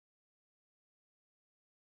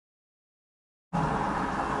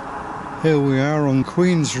Here we are on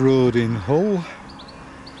Queen's Road in Hull,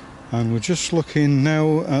 and we're just looking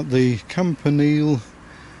now at the campanile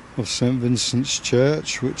of St Vincent's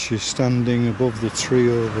Church, which is standing above the tree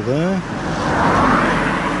over there.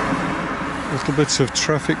 A little bit of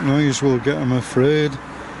traffic noise will get, I'm afraid.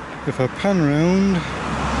 If I pan round, you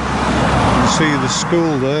can see the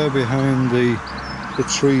school there behind the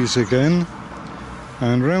trees again,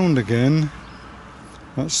 and round again.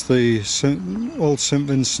 That's the old St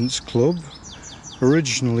Vincent's Club.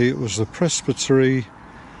 Originally it was the Presbytery,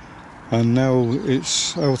 and now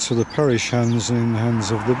it's out of the parish hands and in the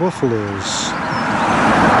hands of the Buffaloes.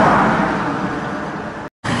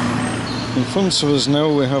 In front of us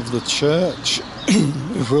now we have the church.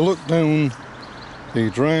 If we look down the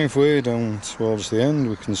driveway down towards the end,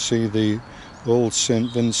 we can see the old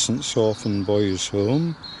St Vincent's Orphan Boys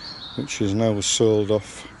Home, which is now sold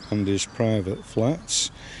off and is private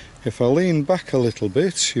flats. If I lean back a little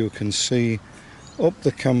bit, you can see up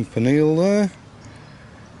the campanile there,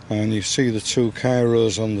 and you see the two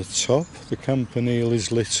Kairos on the top. The campanile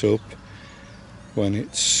is lit up when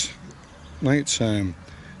it's night time.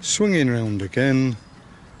 Swinging round again,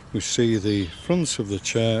 we see the front of the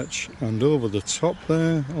church, and over the top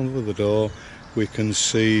there, over the door, we can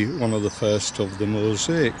see one of the first of the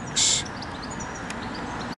mosaics.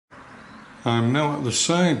 I'm now at the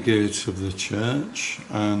side gate of the church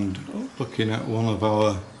and looking at one of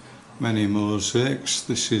our many mosaics.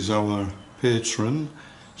 This is our patron,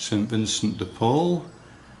 St Vincent de Paul,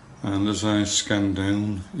 and as I scan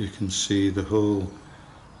down you can see the whole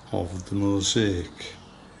of the mosaic.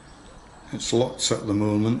 It's locked at the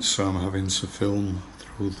moment, so I'm having to film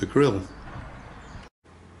through the grille.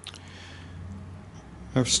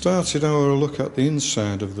 I've started our look at the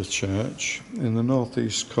inside of the church in the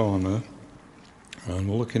northeast corner, and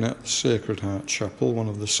we're looking at the Sacred Heart Chapel, one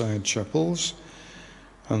of the side chapels,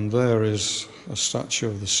 and there is a statue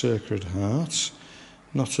of the Sacred Heart,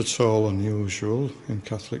 not at all unusual in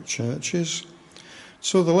Catholic churches.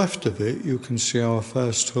 To the left of it you can see our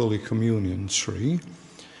first Holy Communion tree,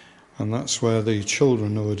 and that's where the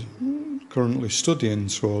children who are currently studying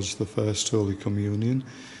towards the first Holy Communion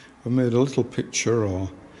have made a little picture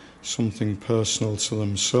or something personal to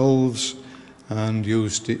themselves and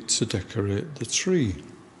used it to decorate the tree.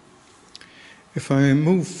 If I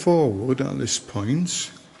move forward at this point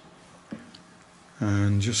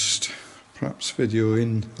and just perhaps video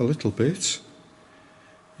in a little bit,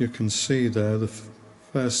 you can see there the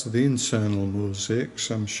first of the internal mosaics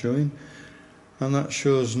I'm showing, and that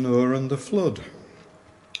shows Noah and the flood.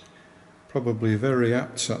 Probably very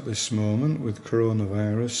apt at this moment with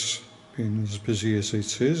coronavirus being as busy as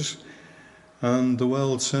it is, and the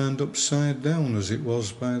world turned upside down as it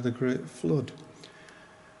was by the Great Flood.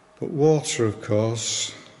 But water, of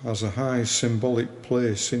course, has a high symbolic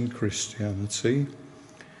place in Christianity.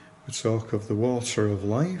 We talk of the water of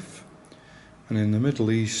life, and in the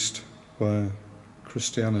Middle East, where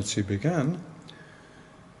Christianity began,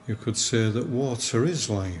 you could say that water is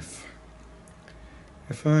life.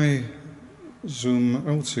 If I zoom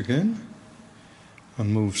out again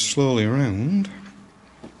and move slowly around,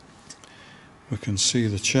 we can see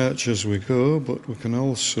the church as we go, but we can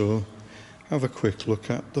also have a quick look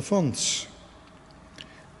at the fonts.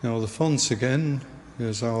 Now the font again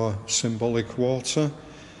is our symbolic water,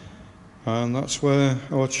 and that's where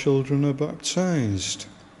our children are baptised.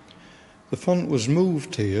 The font was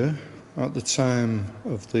moved here at the time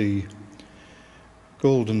of the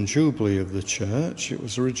Golden Jubilee of the church. It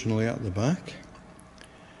was originally at the back,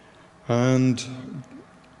 and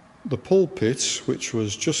the pulpit, which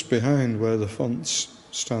was just behind where the font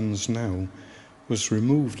stands now, was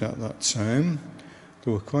removed at that time.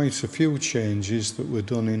 There were quite a few changes that were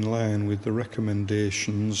done in line with the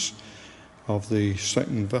recommendations of the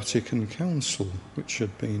Second Vatican Council, which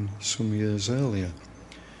had been some years earlier.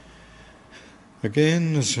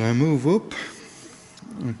 Again, as I move up,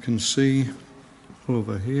 I can see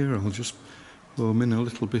over here, I'll just home in a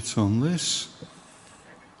little bit on this,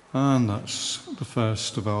 and that's the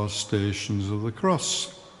first of our Stations of the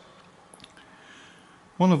Cross.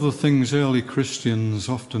 One of the things early Christians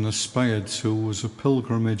often aspired to was a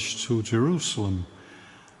pilgrimage to Jerusalem,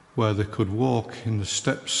 where they could walk in the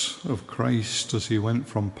steps of Christ as he went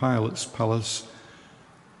from Pilate's palace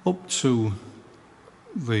up to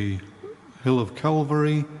the hill of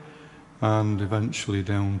Calvary and eventually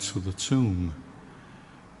down to the tomb.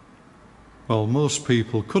 Well, most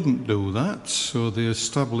people couldn't do that, so they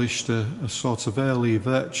established a sort of early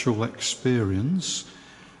virtual experience,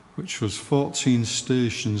 which was 14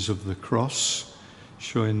 stations of the cross,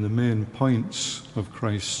 showing the main points of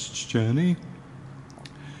Christ's journey.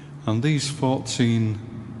 And these 14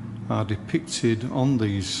 are depicted on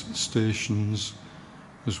these stations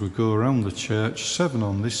as we go around the church. 7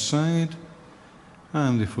 on this side,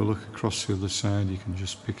 and if we look across the other side you can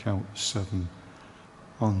just pick out 7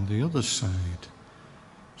 on the other side.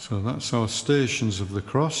 So that's our Stations of the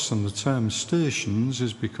Cross, and the term stations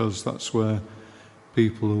is because that's where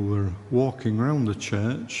people who were walking around the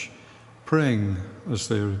church praying as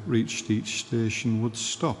they reached each station would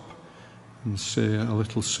stop and say a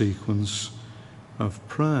little sequence of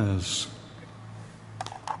prayers.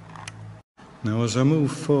 Now as I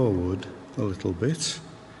move forward a little bit,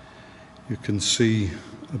 you can see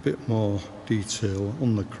a bit more detail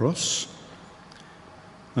on the cross,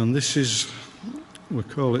 and this is, we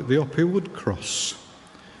call it the Oppy Wood Cross.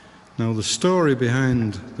 Now the story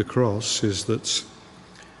behind the cross is that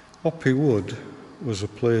Oppy Wood was a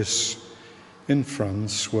place in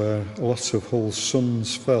France where a lot of Hull's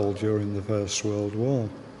sons fell during the First World War,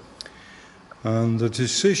 and the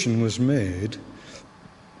decision was made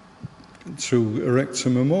to erect a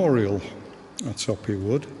memorial at Oppy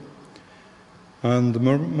Wood, and the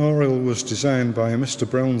memorial was designed by Mr.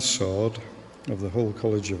 Brownsword of the Hull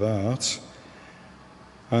College of Art,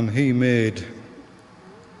 and he made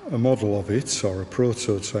a model of it, or a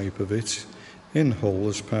prototype of it, in Hull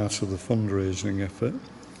as part of the fundraising effort.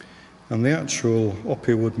 And the actual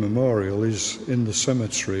Oppy Wood Memorial is in the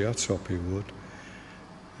cemetery at Oppy Wood,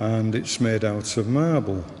 and it's made out of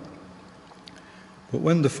marble. But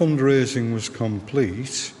when the fundraising was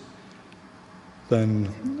complete,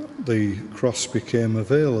 then the cross became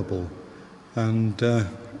available, and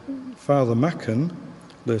Father Macken,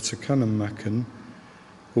 later Canon Macken,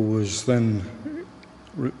 who was then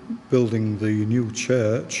building the new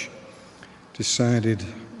church, decided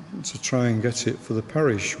to try and get it for the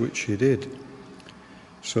parish, which he did.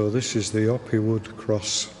 So this is the Oppy Wood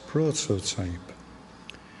Cross prototype.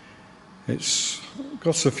 It's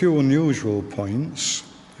got a few unusual points.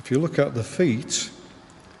 If you look at the feet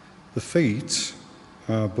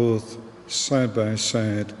are both side by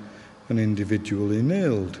side and individually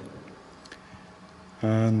nailed.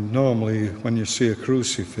 And normally when you see a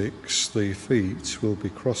crucifix, the feet will be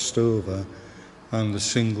crossed over and a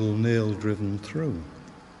single nail driven through.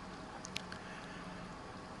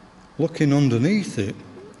 Looking underneath it,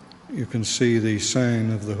 you can see the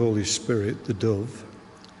sign of the Holy Spirit, the dove.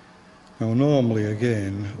 Now normally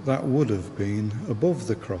again, that would have been above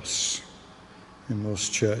the cross. In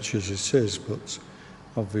most churches it is, but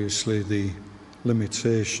obviously the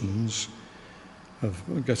limitations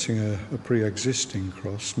of getting a pre-existing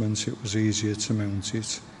cross meant it was easier to mount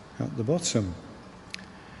it at the bottom.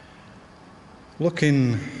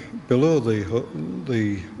 Looking below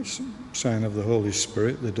the sign of the Holy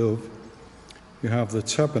Spirit, the dove, you have the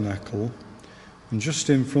tabernacle, and just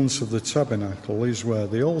in front of the tabernacle is where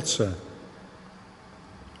the altar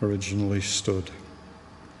originally stood.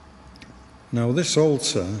 Now this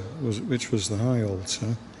altar, which was the high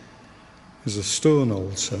altar, is a stone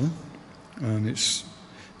altar, and it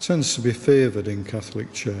tends to be favoured in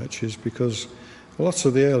Catholic churches because a lot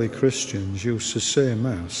of the early Christians used to say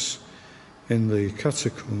Mass in the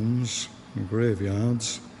catacombs and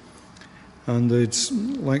graveyards, and they'd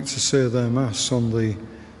like to say their Mass on the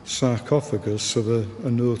sarcophagus of a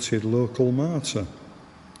noted local martyr.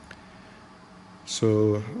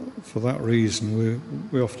 So for that reason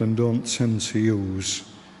we often don't tend to use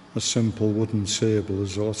a simple wooden table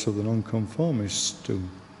as a lot of the nonconformists do.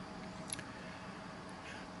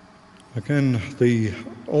 Again, the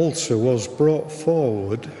altar was brought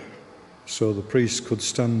forward so the priest could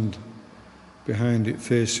stand behind it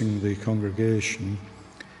facing the congregation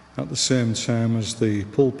at the same time as the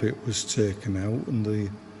pulpit was taken out and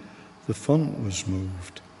the font was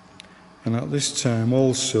moved. And at this time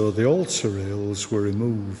also the altar rails were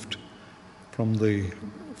removed from the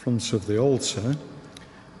front of the altar,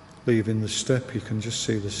 leaving the step. You can just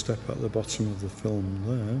see the step at the bottom of the film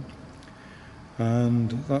there.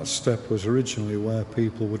 And that step was originally where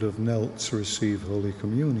people would have knelt to receive Holy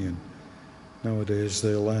Communion. Nowadays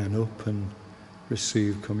they line up and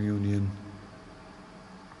receive communion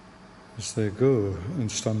as they go,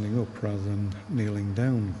 and standing up rather than kneeling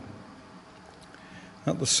down.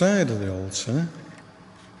 At the side of the altar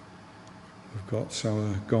we've got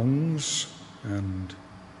our gongs, and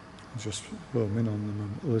I'll just home in on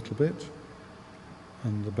them a little bit,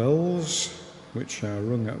 and the bells, which are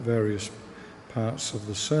rung at various parts of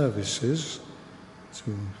the services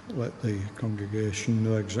to let the congregation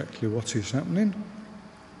know exactly what is happening.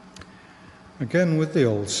 Again with the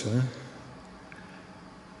altar,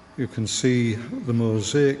 you can see the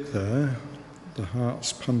mosaic there, the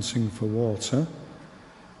hearts panting for water.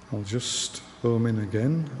 I'll just home in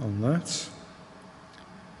again on that.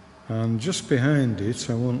 And just behind it,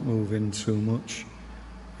 I won't move in too much,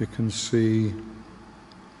 you can see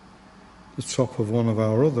the top of one of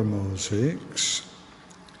our other mosaics.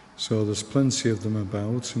 So there's plenty of them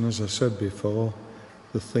about, and as I said before,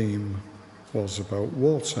 the theme was about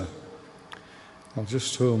water. I'll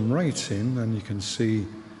just home right in and you can see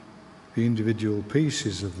the individual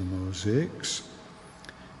pieces of the mosaics.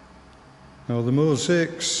 Now the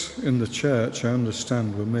mosaics in the church, I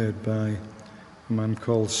understand, were made by a man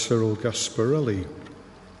called Cyril Gasparelli.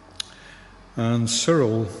 And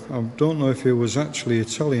Cyril, I don't know if he was actually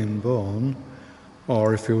Italian born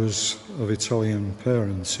or if he was of Italian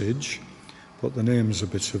parentage, but the name's a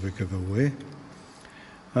bit of a giveaway.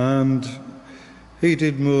 And he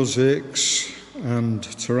did mosaics and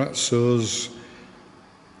terrazzos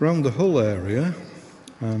around the Hull area,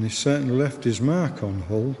 and he certainly left his mark on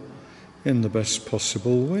Hull in the best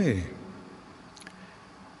possible way.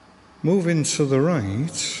 Moving to the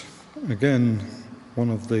right, again, one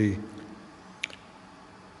of the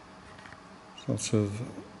sort of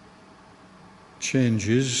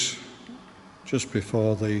changes just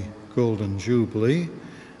before the Golden Jubilee,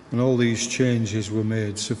 and all these changes were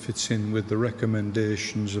made to fit in with the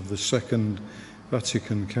recommendations of the Second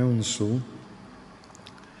Vatican Council.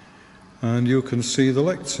 And you can see the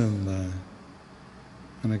lectern there.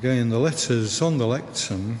 And again, the letters on the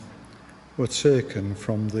lectern were taken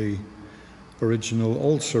from the original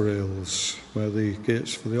altar rails, where the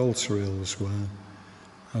gates for the altar rails were,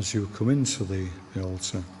 as you come into the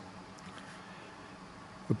altar.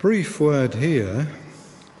 A brief word here,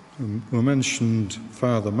 we mentioned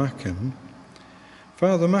Father Macken.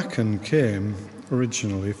 Father Macken came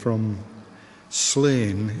originally from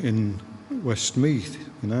Slane in Westmeath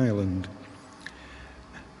in Ireland.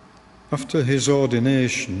 After his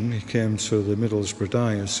ordination, he came to the Middlesbrough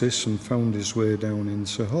diocese and found his way down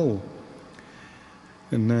into Hull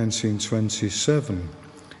in 1927.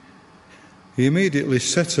 He immediately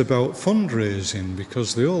set about fundraising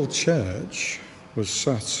because the old church was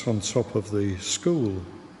sat on top of the school,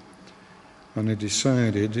 and he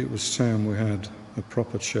decided it was time we had a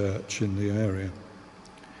proper church in the area.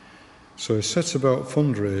 So he set about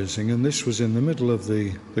fundraising, and this was in the middle of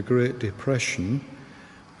the Great Depression,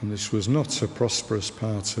 and this was not a prosperous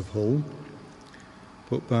part of Hull.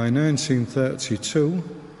 But by 1932,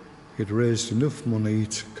 he'd raised enough money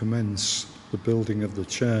to commence the building of the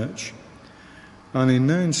church, and in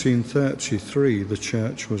 1933 the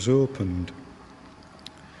church was opened.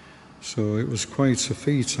 So it was quite a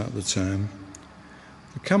feat at the time.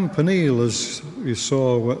 The campanile, as you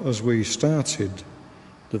saw as we started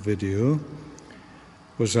the video,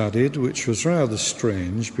 was added, which was rather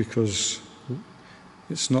strange because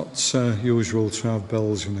it's not usual to have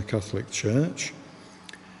bells in a Catholic church.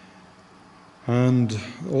 And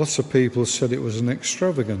lots of people said it was an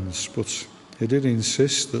extravagance, but he did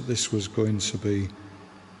insist that this was going to be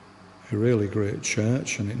a really great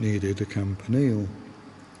church and it needed a campanile.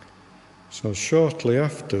 So shortly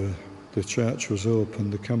after the church was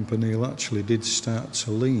opened, the campanile actually did start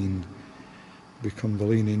to lean, become the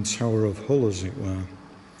leaning tower of Hull, as it were.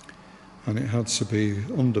 And it had to be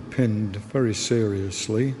underpinned very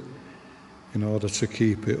seriously in order to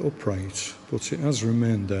keep it upright. But it has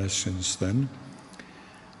remained there since then.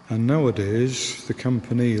 And nowadays, the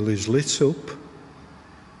campanile is lit up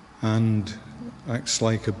and acts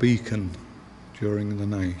like a beacon during the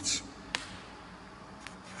night.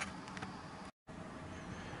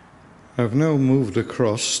 I've now moved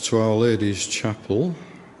across to Our Lady's Chapel,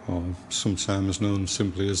 or sometimes known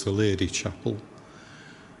simply as the Lady Chapel.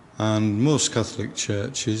 And most Catholic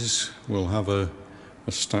churches will have a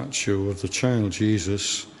statue of the child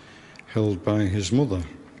Jesus held by his mother.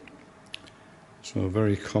 So a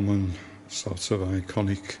very common sort of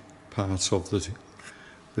iconic part of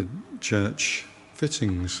the church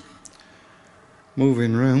fittings.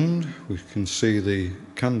 Moving round, we can see the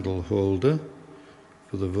candle holder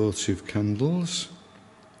for the votive candles.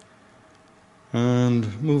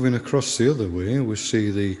 And moving across the other way, we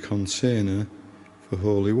see the container for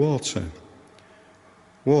holy water.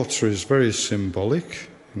 Water is very symbolic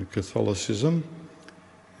in Catholicism,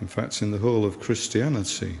 in fact in the whole of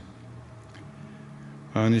Christianity.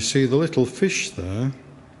 And you see the little fish there,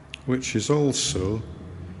 which is also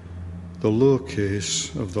the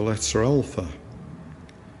lowercase of the letter alpha,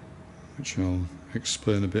 which I'll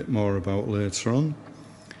explain a bit more about later on.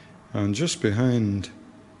 And just behind,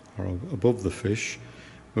 or above the fish,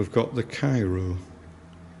 we've got the Cairo,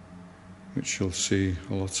 which you'll see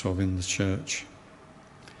a lot of in the church.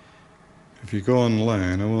 If you go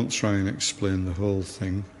online, I won't try and explain the whole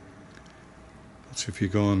thing, but if you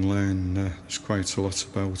go online, there's quite a lot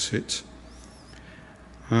about it.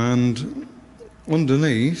 And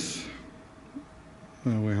underneath,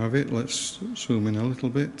 there we have it. Let's zoom in a little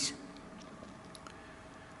bit.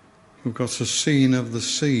 We've got a scene of the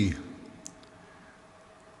sea,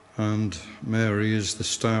 and Mary is the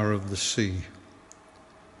star of the sea.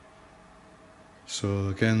 So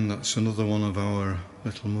again, that's another one of our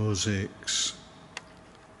little mosaics.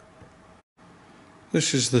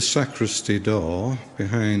 This is the sacristy door.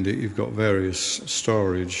 Behind it you've got various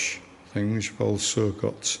storage things. You've also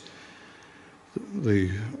got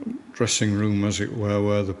the dressing room, as it were,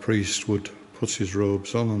 where the priest would put his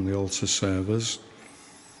robes on and the altar servers.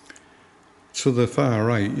 To the far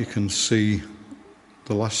right you can see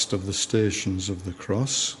the last of the Stations of the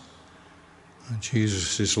Cross, and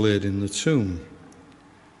Jesus is laid in the tomb.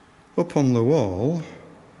 Up on the wall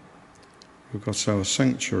we've got our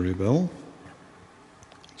sanctuary bell.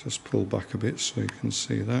 Just pull back a bit so you can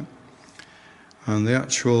see that. And the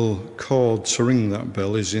actual cord to ring that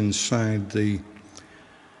bell is inside the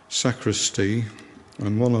sacristy,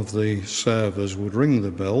 and one of the servers would ring the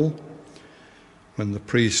bell when the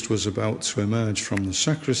priest was about to emerge from the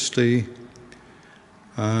sacristy,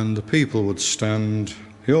 and the people would stand,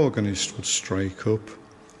 the organist would strike up,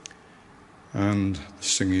 and the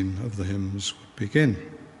singing of the hymns would begin.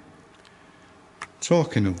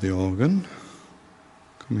 Talking of the organ,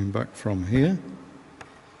 coming back from here,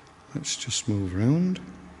 let's just move round.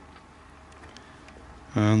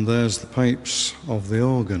 And there's the pipes of the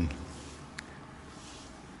organ.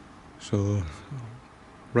 So,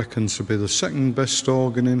 reckoned to be the second best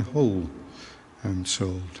organ in Hull, I'm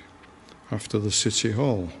told, after the City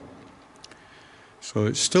Hall. So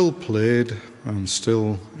it's still played and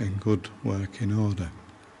still in good working order.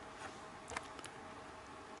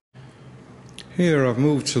 Here I've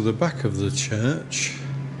moved to the back of the church,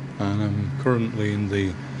 and I'm currently in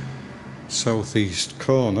the southeast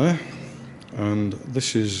corner, and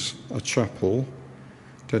this is a chapel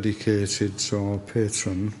dedicated to our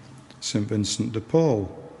patron, St. Vincent de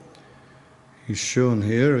Paul. He's shown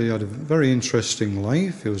here. He had a very interesting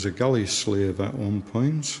life. He was a galley slave at one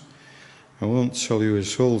point. I won't tell you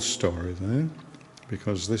his whole story there,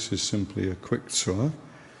 because this is simply a quick tour,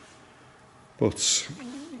 but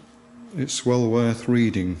it's well worth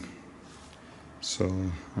reading,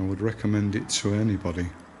 so I would recommend it to anybody.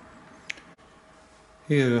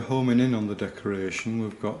 Here, homing in on the decoration,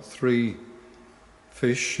 we've got 3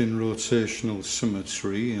 fish in rotational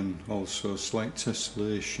symmetry and also slight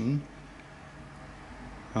tessellation.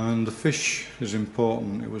 And the fish is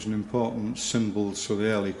important. It was an important symbol to the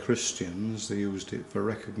early Christians. They used it for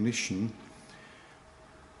recognition.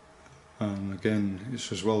 And again,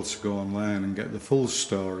 it's as well to go online and get the full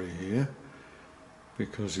story here,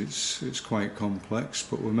 because it's quite complex,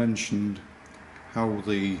 but we mentioned how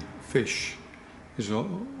the fish is,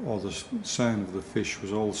 or the sign of the fish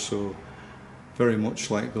was also very much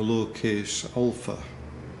like the lowercase alpha.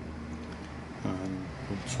 And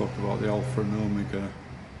we'll talk about the alpha and omega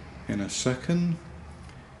in a second.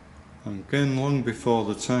 And again, long before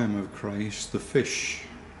the time of Christ, the fish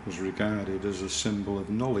was regarded as a symbol of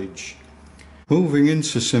knowledge. Moving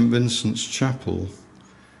into St. Vincent's Chapel,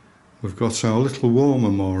 we've got our little war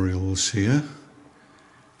memorials here,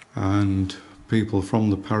 and people from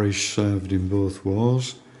the parish served in both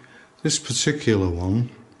wars. This particular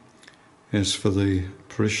one is for the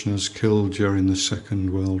parishioners killed during the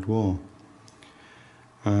Second World War.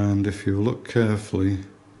 And if you look carefully,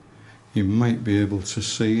 you might be able to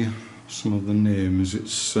see some of the names.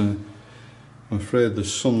 It's, I'm afraid the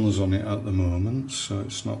sun's on it at the moment, so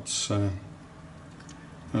it's not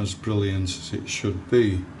as brilliant as it should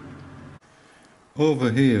be.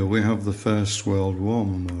 Over here we have the First World War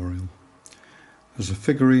Memorial. There's a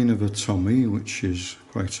figurine of a Tommy, which is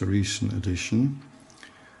quite a recent addition,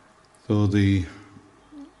 though the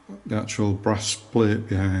actual brass plate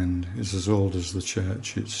behind is as old as the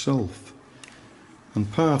church itself.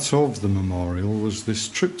 And part of the memorial was this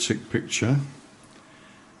triptych picture.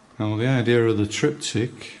 Now the idea of the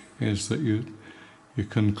triptych is that you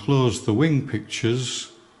can close the wing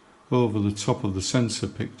pictures over the top of the centre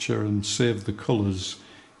picture and save the colours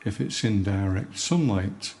if it's in direct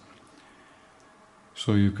sunlight.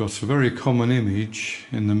 So you've got a very common image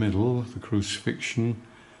in the middle, the crucifixion,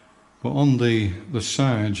 but on the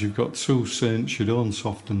sides you've got 2 saints you don't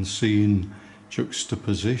often see in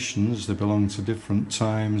juxtapositions. They belong to different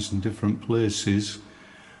times and different places.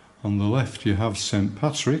 On the left you have St.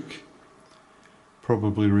 Patrick,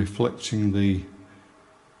 probably reflecting the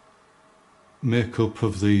makeup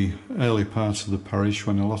of the early part of the parish,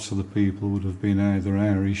 when a lot of the people would have been either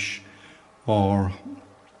Irish or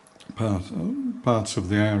part of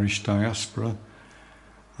the Irish diaspora.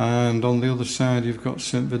 And on the other side you've got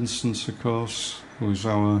St Vincent, of course, who is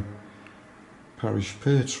our parish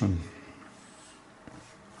patron.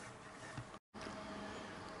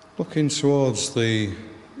 Looking towards the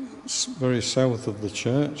very south of the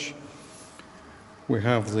church, we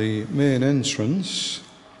have the main entrance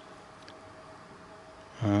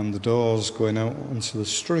and the doors going out onto the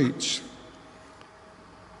street.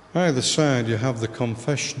 Either side you have the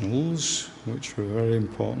confessionals, which are a very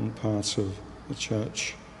important part of the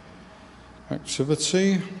church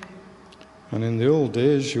activity. And in the old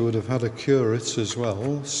days you would have had a curate as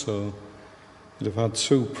well, so you'd have had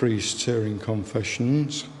two priests hearing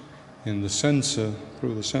confessions in the centre,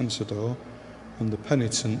 through the centre door, and the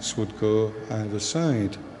penitents would go either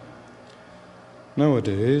side.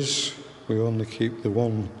 Nowadays we only keep the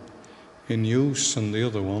one in use and the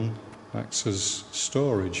other one acts as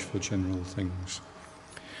storage for general things.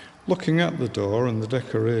 Looking at the door and the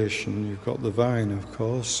decoration, you've got the vine, of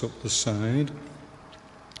course, up the side.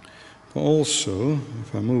 But also,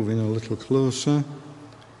 if I move in a little closer,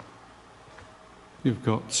 you've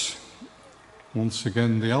got once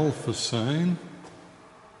again the Alpha sign,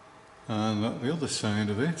 and at the other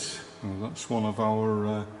side of it, well, that's one of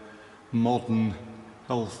our modern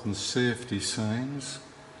health and safety signs,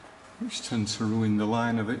 which tend to ruin the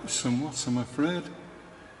line of it somewhat, I'm afraid.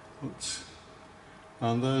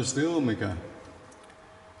 And there's the Omega.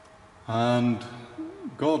 And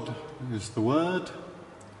God is the Word,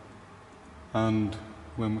 and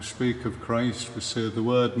when we speak of Christ, we say the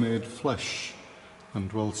Word made flesh and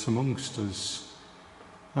dwelt amongst us.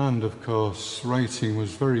 And of course, writing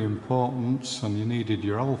was very important, and you needed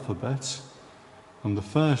your alphabet. And the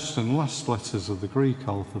first and last letters of the Greek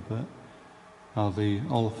alphabet are the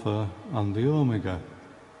Alpha and the Omega.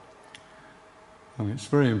 And it's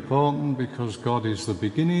very important because God is the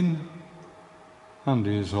beginning and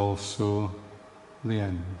He is also the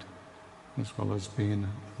end, as well as being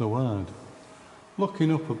the Word.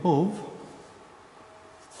 Looking up above,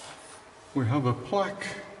 we have a plaque.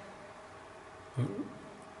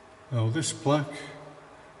 Now this plaque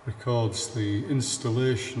records the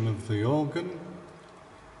installation of the organ,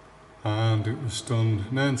 and it was done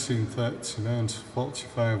 1939 to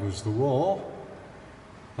 45 was the war,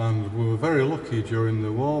 and we were very lucky during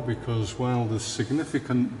the war because while there's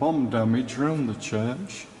significant bomb damage around the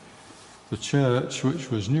church, which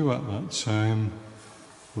was new at that time,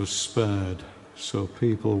 was spared, so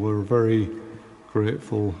people were very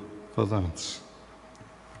grateful for that.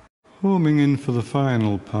 Homing in for the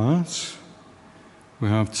final part, we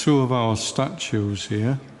have two of our statues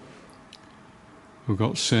here. We've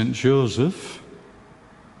got St Joseph,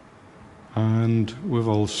 and we've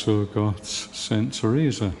also got St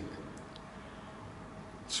Teresa.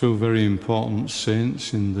 Two very important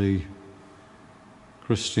saints in the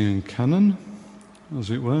Christian canon, as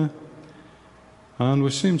it were. And we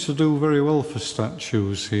seem to do very well for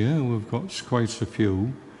statues here. We've got quite a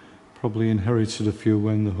few. Probably inherited a few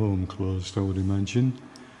when the home closed, I would imagine.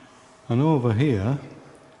 And over here,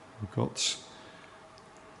 we've got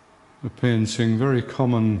a painting, very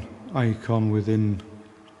common icon within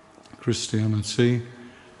Christianity,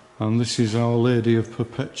 and this is Our Lady of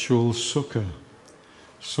Perpetual Succour.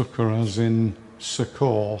 Succour as in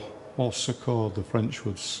succour, or secours, the French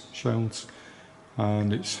would shout,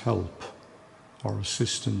 and it's help or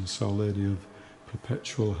assistance, Our Lady of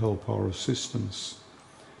Perpetual Help or Assistance.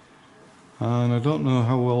 And I don't know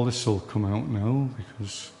how well this will come out now,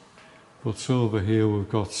 but over here we've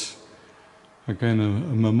got again a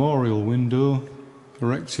memorial window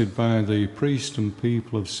erected by the priest and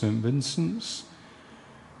people of St Vincent's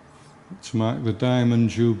to mark the Diamond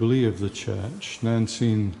Jubilee of the church,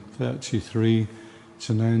 1933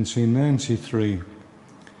 to 1993.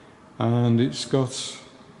 And it's got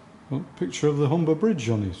a picture of the Humber Bridge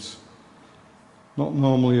on it. Not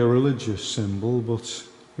normally a religious symbol, but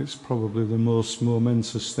it's probably the most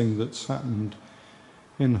momentous thing that's happened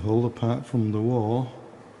in Hull, apart from the war,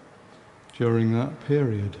 during that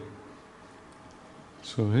period.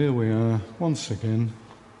 So here we are, once again,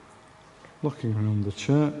 looking around the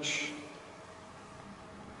church,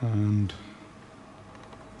 and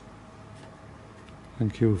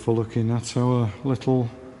thank you for looking at our little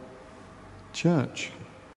church.